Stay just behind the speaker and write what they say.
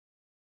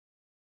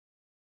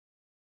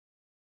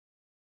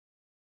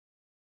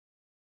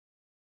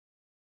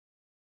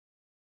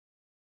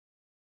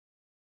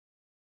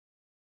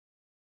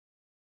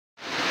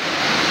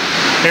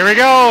Here we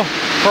go,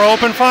 Pro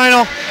Open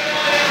Final.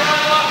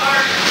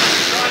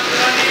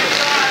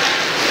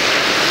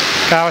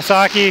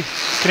 Kawasaki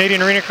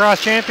Canadian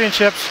Arenacross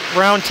Championships,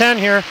 round 10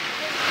 here.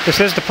 This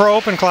is the Pro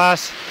Open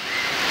class.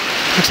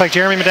 Looks like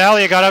Jeremy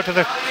Medaglia got out to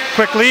the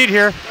quick lead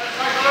here,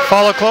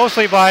 followed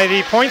closely by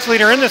the points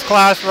leader in this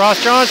class,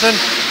 Ross Johnson,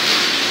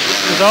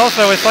 who's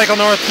also his Cycle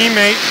North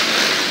teammate.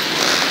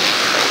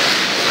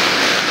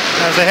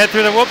 As they head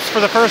through the whoops for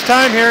the first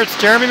time here, it's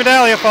Jeremy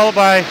Medaglia, followed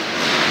by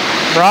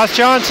Ross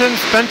Johnson,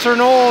 Spencer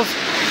Knowles,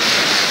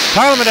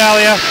 Tyler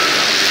Medaglia,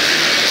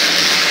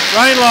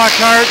 Ryan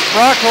Lockhart,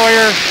 Brock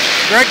Hoyer,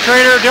 Greg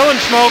Trader, Dylan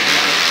Schmoke,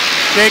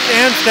 Jake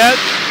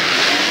Anstedt.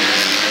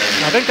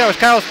 I think that was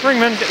Kyle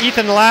Springman,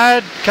 Ethan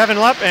Ladd, Kevin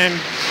Lepp, and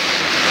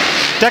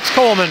Dex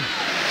Coleman.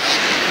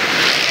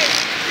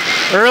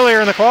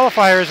 Earlier in the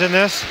qualifiers in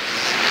this,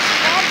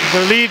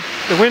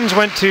 the wins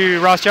went to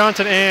Ross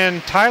Johnson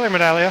and Tyler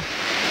Medaglia.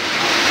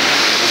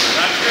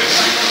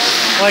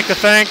 I'd like to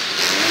thank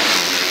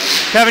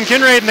Kevin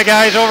Kinraid and the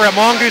guys over at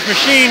Mongoose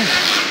Machine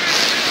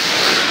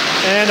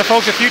and the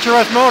folks at Future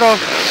West Moto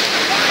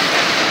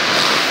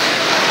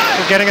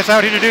for getting us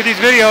out here to do these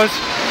videos.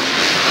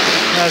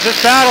 As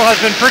this battle has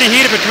been pretty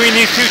heated between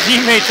these two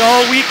teammates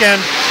all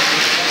weekend.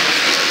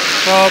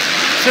 So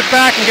sit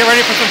back and get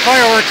ready for some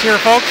fireworks here,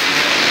 folks.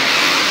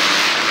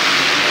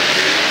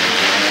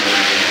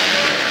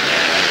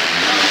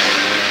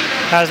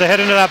 As they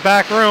head into that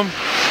back room.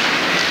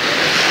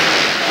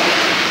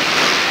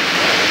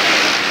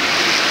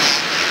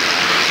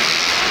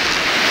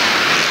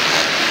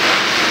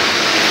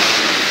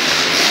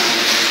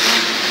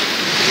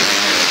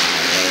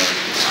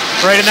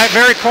 Right in that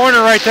very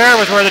corner right there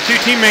was where the two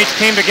teammates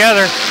came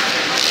together.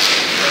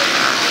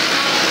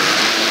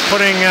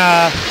 Putting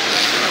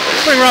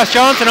Ross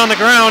Johnson on the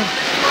ground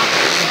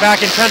and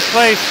back in 10th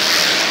place,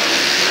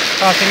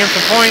 costing him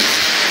some points.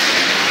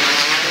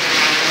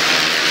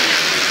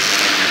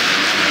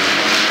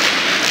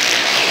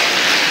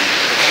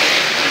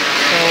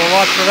 So we'll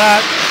watch for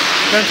that.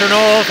 Spencer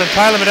Knowles and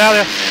Tyler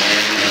Medaglia.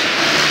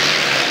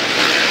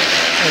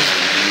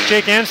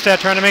 Jake Anstedt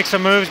trying to make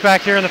some moves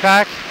back here in the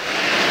pack.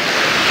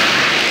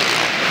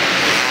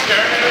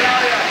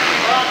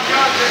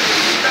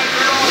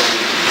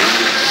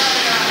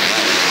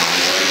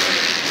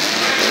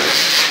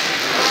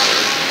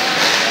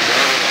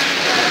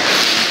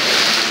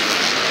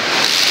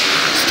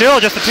 Still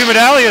just the two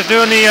Medaglias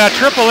doing the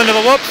triple into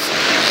the whoops.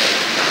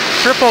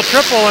 Triple,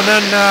 triple, and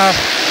then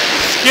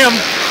skim.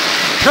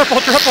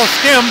 Triple, triple,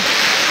 skim.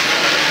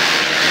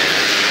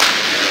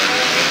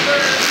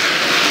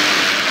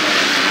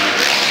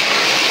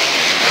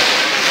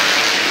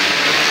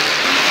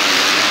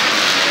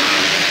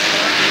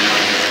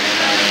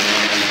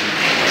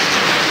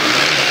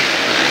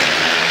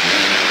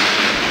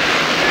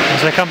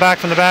 As they come back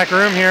from the back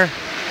room here.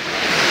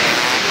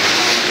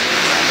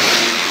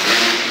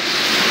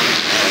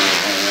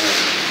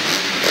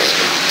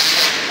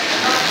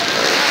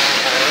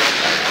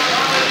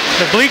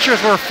 The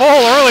bleachers were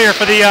full earlier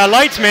for the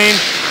lights main.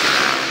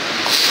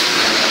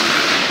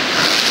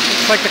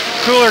 Looks like the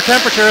cooler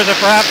temperatures have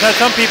perhaps had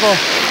some people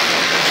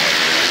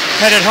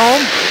headed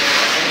home.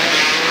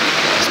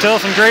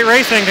 Still some great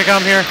racing to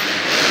come here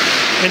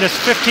in this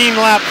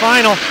 15-lap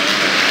final.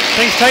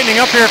 Things tightening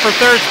up here for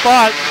third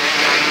spot.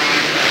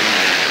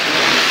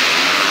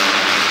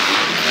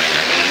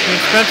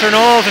 Spencer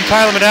Knowles and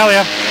Tyler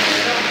Medaglia.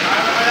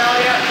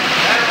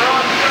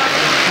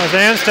 As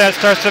Anstedt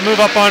starts to move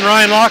up on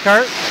Ryan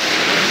Lockhart.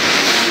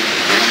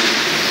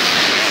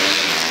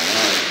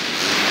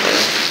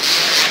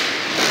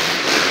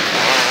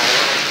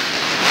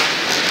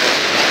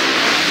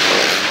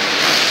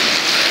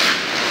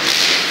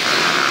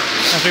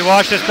 As we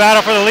watch this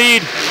battle for the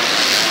lead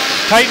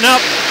tighten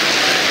up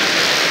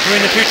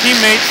between the two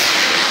teammates.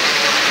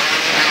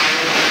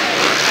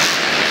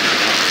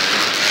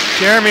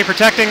 Jeremy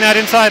protecting that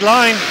inside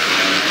line.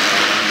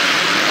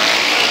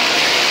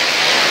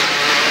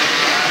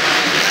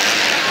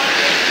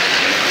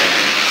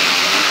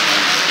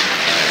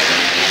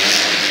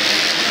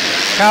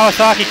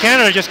 Kawasaki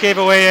Canada just gave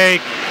away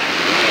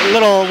a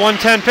little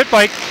 110 pit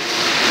bike.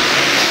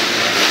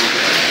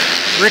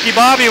 Ricky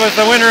Bobby was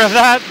the winner of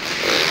that.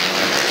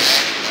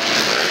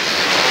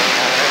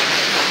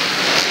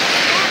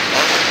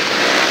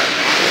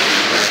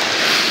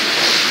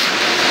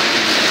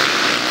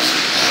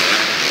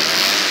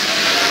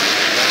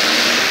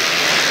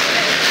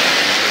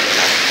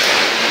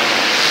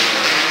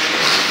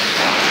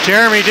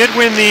 Jeremy did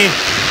win the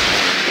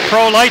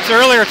Pro Lights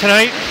earlier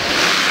tonight.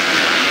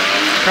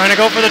 Trying to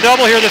go for the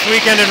double here this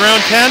weekend in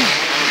round 10.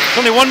 There's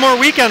only one more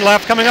weekend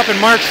left coming up in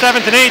March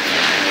 7th and 8th.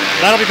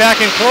 That'll be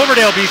back in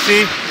Cloverdale,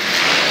 BC.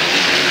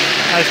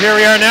 As here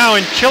we are now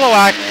in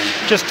Chilliwack,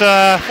 just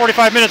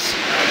 45 minutes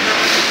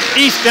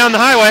east down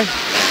the highway.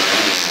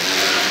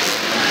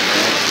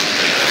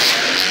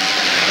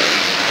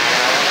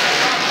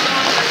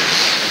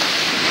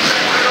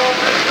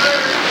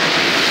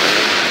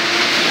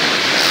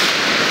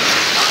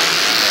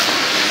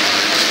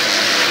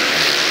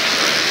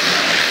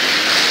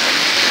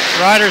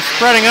 Riders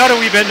spreading out a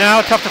wee bit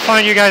now. Tough to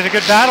find you guys a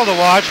good battle to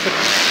watch, but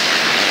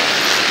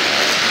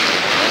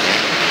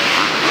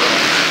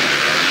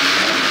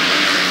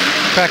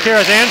back here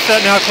as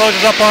Anstedt now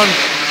closes up on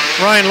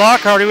Ryan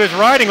Lockhart, who is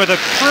riding with a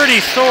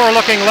pretty sore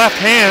looking left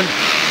hand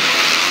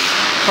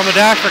from the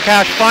Dash for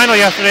Cash final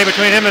yesterday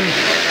between him and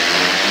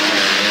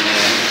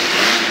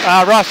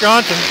Ross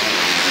Johnson.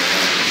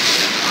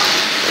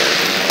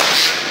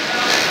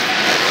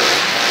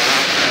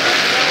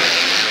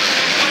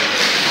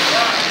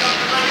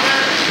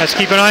 Let's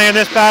keep an eye on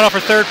this battle for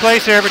third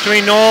place here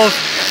between Knowles,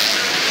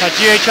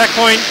 GA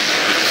Checkpoint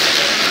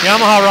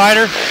Yamaha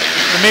rider,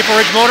 the Maple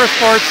Ridge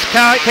Motorsports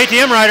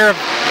KTM rider of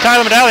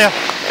Tyler Medaglia.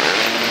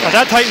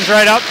 That tightens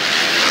right up.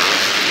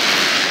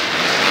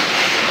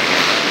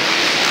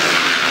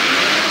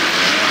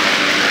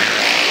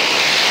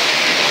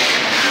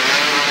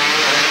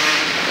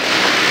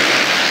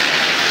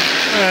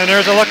 And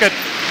there's a look at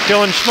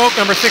Dylan Schmoke,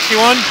 number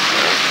 61.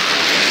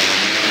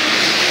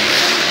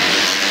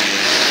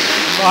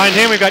 Behind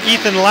him, we've got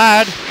Ethan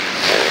Ladd,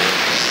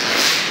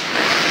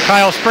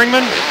 Kyle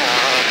Springman,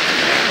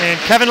 and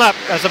Kevin Lepp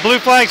as the blue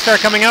flags start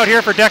coming out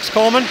here for Dex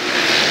Coleman.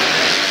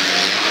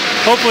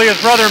 Hopefully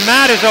his brother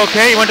Matt is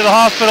okay. He went to the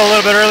hospital a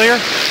little bit earlier.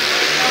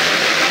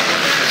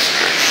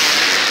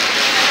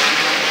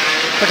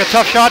 Took a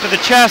tough shot to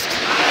the chest.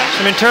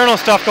 Some internal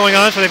stuff going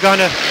on, so they've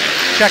gone to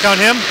check on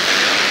him.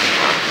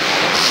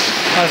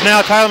 As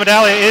now Tyler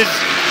Medaglia is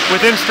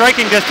within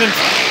striking distance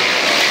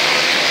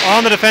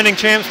on the defending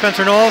champ,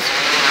 Spencer Knowles.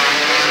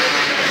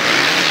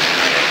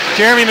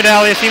 Jeremy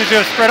Medaglia seems to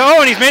have spread.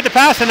 Oh, and he's made the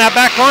pass in that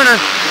back corner.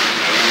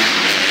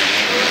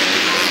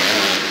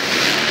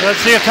 Let's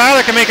see if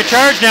Tyler can make a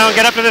charge now and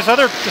get up to these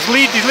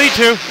lead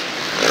two.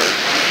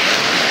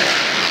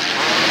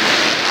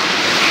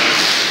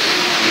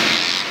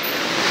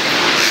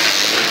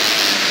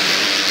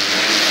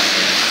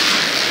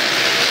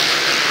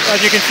 As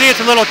you can see, it's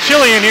a little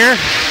chilly in here.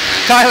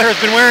 Tyler has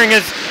been wearing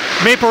his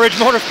Maple Ridge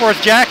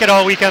Motorsports jacket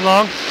all weekend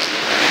long.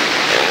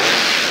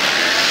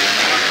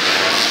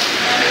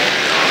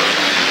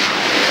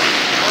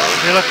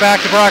 We look back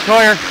to Brock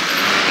Hoyer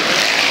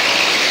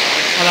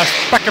on a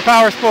Spectre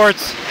Power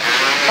Sports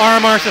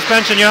RMR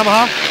suspension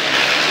Yamaha.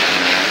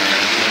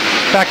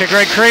 Back to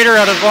Greg Crater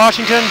out of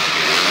Washington.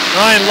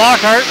 Ryan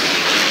Lockhart.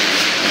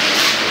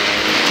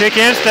 Jake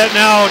Anstedt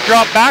now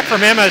dropped back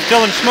from him as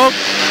Dylan Schmoke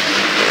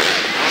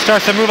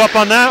starts to move up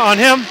on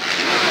him.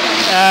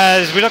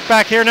 As we look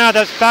back here now,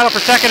 that's battle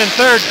for second and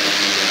third.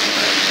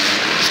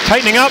 It's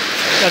tightening up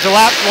as the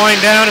laps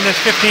wind down in this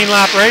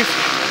 15-lap race.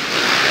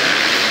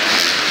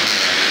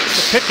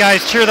 The pit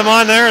guys cheer them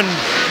on there in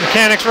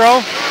Mechanics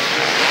Row.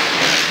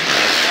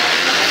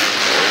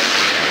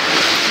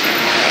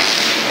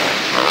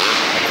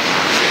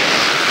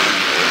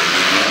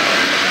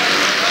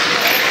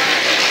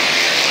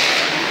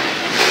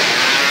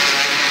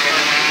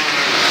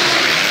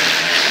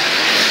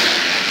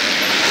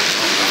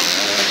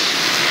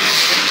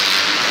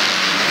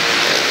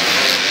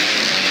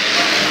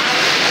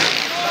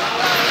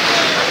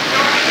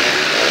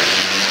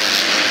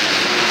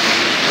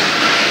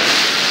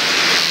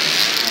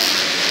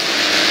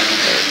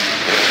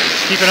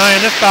 Keep an eye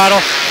on this battle.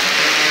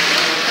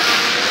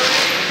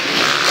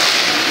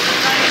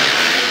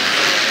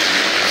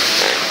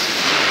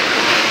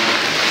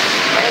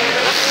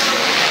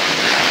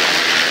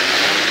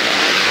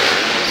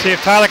 See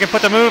if Tyler can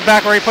put the move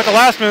back where he put the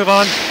last move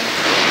on.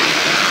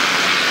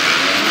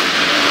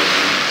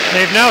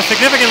 They've now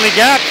significantly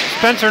gapped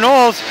Spencer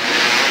Knowles.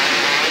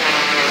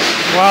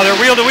 Wow, they're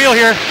wheel to wheel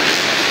here.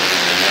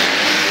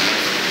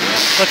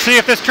 Let's see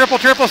if this triple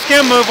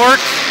skim move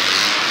works.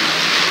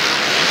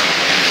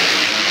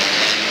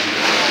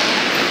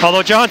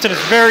 Although Johnson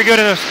is very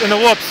good in the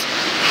whoops.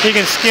 He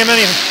can skim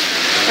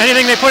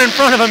anything they put in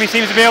front of him. He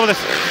seems to be able to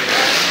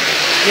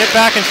get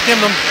back and skim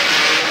them.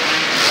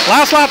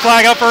 Last lap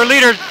flag out for our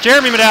leader,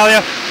 Jeremy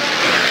Medaglia.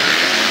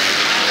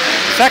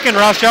 Second,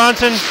 Ross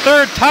Johnson.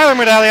 Third, Tyler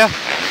Medaglia.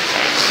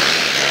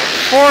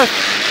 Fourth,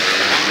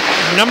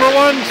 number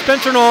 1,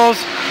 Spencer Knowles.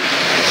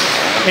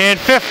 And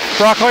fifth,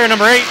 Brock Hoyer,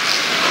 number 8.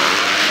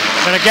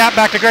 And a gap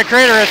back to Greg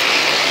Crater as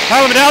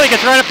Tyler Medaglia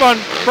gets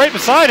right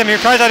beside him here,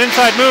 tries that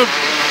inside move.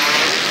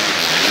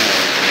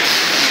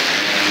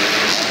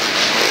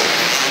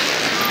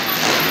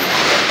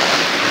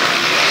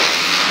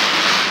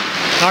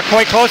 Not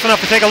quite close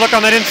enough to take a look on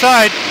that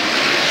inside.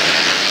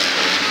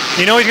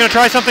 You know he's going to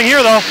try something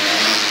here though.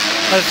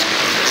 As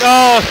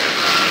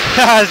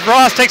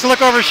Ross takes a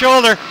look over his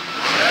shoulder.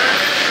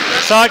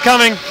 Saw it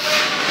coming.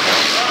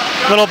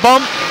 Little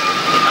bump.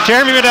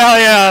 Jeremy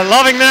Medaglia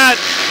loving that.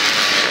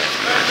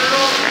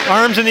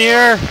 Arms in the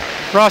air.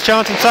 Ross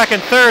Johnson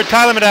second. Third,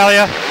 Tyler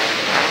Medaglia.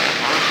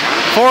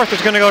 Fourth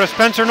is going to go to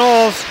Spencer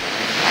Knowles.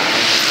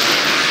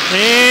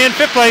 In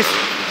fifth place,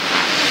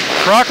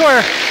 Brock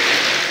Hoyer.